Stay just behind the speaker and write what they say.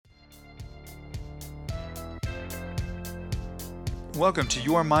Welcome to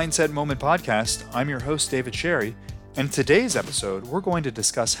Your Mindset Moment podcast. I'm your host, David Sherry, and in today's episode, we're going to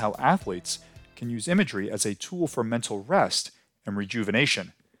discuss how athletes can use imagery as a tool for mental rest and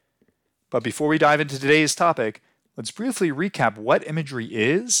rejuvenation. But before we dive into today's topic, let's briefly recap what imagery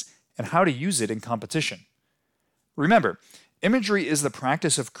is and how to use it in competition. Remember, imagery is the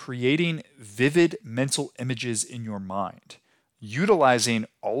practice of creating vivid mental images in your mind, utilizing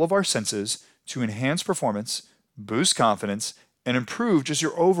all of our senses to enhance performance, boost confidence, and improve just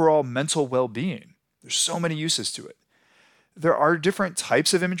your overall mental well-being. There's so many uses to it. There are different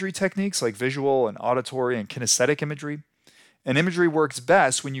types of imagery techniques like visual and auditory and kinesthetic imagery. And imagery works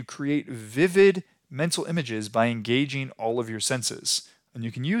best when you create vivid mental images by engaging all of your senses. And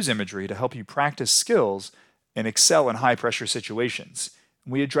you can use imagery to help you practice skills and excel in high-pressure situations.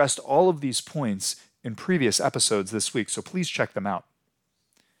 We addressed all of these points in previous episodes this week, so please check them out.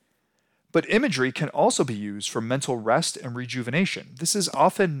 But imagery can also be used for mental rest and rejuvenation. This is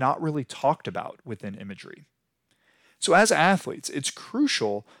often not really talked about within imagery. So as athletes, it's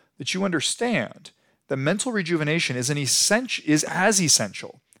crucial that you understand that mental rejuvenation is as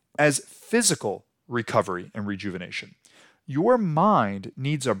essential as physical recovery and rejuvenation. Your mind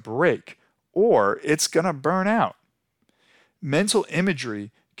needs a break or it's going to burn out. Mental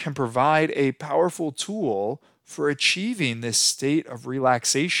imagery can provide a powerful tool for achieving this state of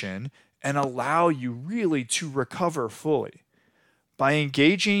relaxation and allow you really to recover fully. By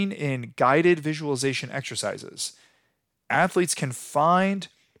engaging in guided visualization exercises, athletes can find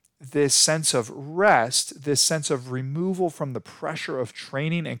this sense of rest, this sense of removal from the pressure of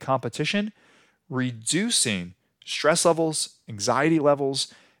training and competition, reducing stress levels, anxiety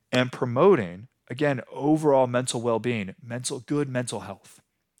levels, and promoting, again, overall mental well-being, good mental health.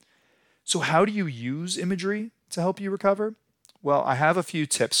 So how do you use imagery to help you recover? Well, I have a few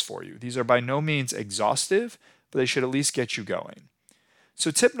tips for you. These are by no means exhaustive, but they should at least get you going.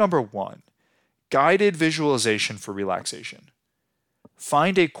 So tip number 1, guided visualization for relaxation.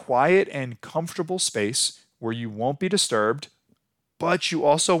 Find a quiet and comfortable space where you won't be disturbed, but you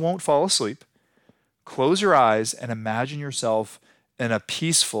also won't fall asleep. Close your eyes and imagine yourself in a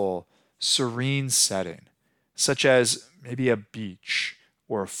peaceful, serene setting, such as maybe a beach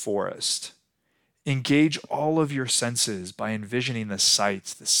or a forest. Engage all of your senses by envisioning the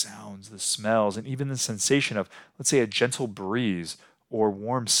sights, the sounds, the smells, and even the sensation of, let's say, a gentle breeze or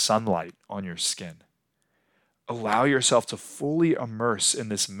warm sunlight on your skin. Allow yourself to fully immerse in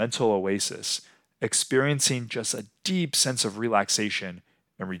this mental oasis, experiencing just a deep sense of relaxation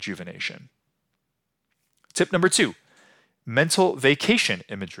and rejuvenation. Tip number 2, mental vacation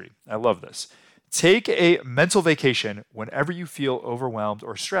imagery. I love this. Take a mental vacation whenever you feel overwhelmed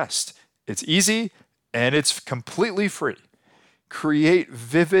or stressed. It's easy and it's completely free. Create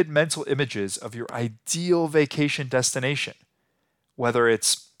vivid mental images of your ideal vacation destination, whether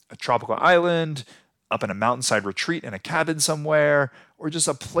it's a tropical island, up in a mountainside retreat in a cabin somewhere, or just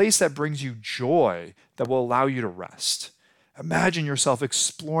a place that brings you joy that will allow you to rest. Imagine yourself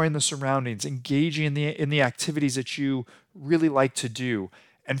exploring the surroundings, engaging in the activities that you really like to do,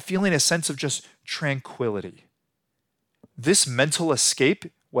 and feeling a sense of just tranquility. This mental escape,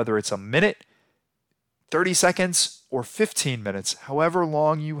 whether it's a minute, 30 seconds, or 15 minutes, however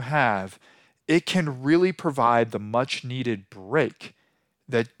long you have, it can really provide the much needed break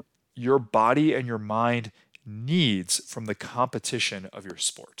that your body and your mind needs from the competition of your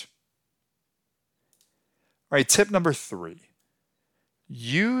sport. All right, tip number 3,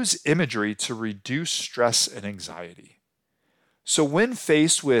 use imagery to reduce stress and anxiety. So when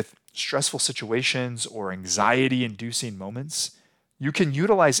faced with stressful situations or anxiety-inducing moments, you can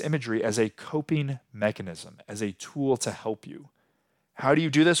utilize imagery as a coping mechanism, as a tool to help you. How do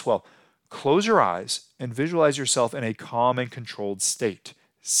you do this? Well, close your eyes and visualize yourself in a calm and controlled state.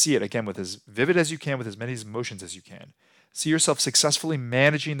 See it again with as vivid as you can, with as many emotions as you can. See yourself successfully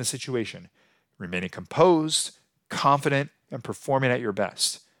managing the situation, remaining composed, confident, and performing at your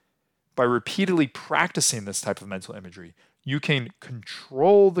best. By repeatedly practicing this type of mental imagery, you can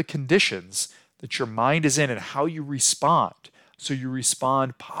control the conditions that your mind is in and how you respond. So you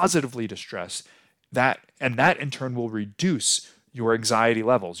respond positively to stress, that in turn will reduce your anxiety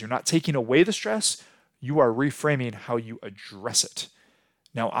levels. You're not taking away the stress, you are reframing how you address it.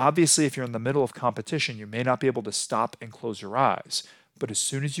 Now, obviously, if you're in the middle of competition, you may not be able to stop and close your eyes. But as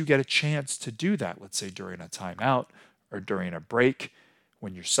soon as you get a chance to do that, let's say during a timeout or during a break,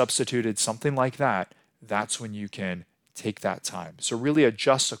 when you're substituted, something like that, that's when you can take that time. So really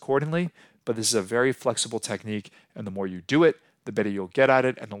adjust accordingly, but this is a very flexible technique, and the more you do it, the better you'll get at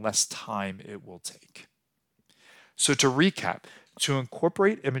it and the less time it will take. So to recap, to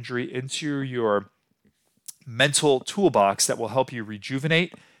incorporate imagery into your mental toolbox that will help you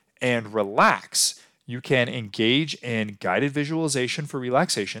rejuvenate and relax. You can engage in guided visualization for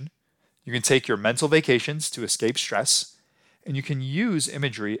relaxation. You can take your mental vacations to escape stress. And you can use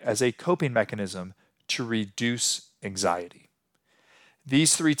imagery as a coping mechanism to reduce anxiety.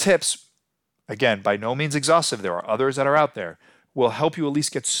 These 3 tips, again, by no means exhaustive, there are others that are out there, will help you at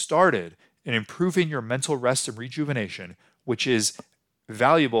least get started in improving your mental rest and rejuvenation, which is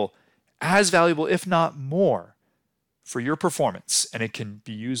valuable, as valuable, if not more, for your performance. And it can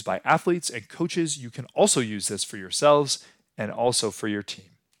be used by athletes and coaches. You can also use this for yourselves and also for your team.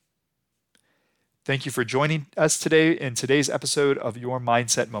 Thank you for joining us today in today's episode of Your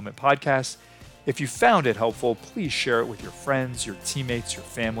Mindset Moment podcast. If you found it helpful, please share it with your friends, your teammates, your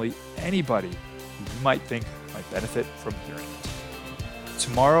family, anybody who you might think might benefit from hearing it.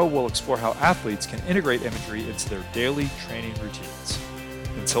 Tomorrow, we'll explore how athletes can integrate imagery into their daily training routines.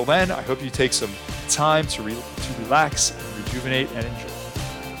 Until then, I hope you take some time to relax, and rejuvenate, and enjoy.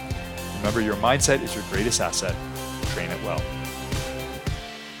 Remember, your mindset is your greatest asset. Train it well.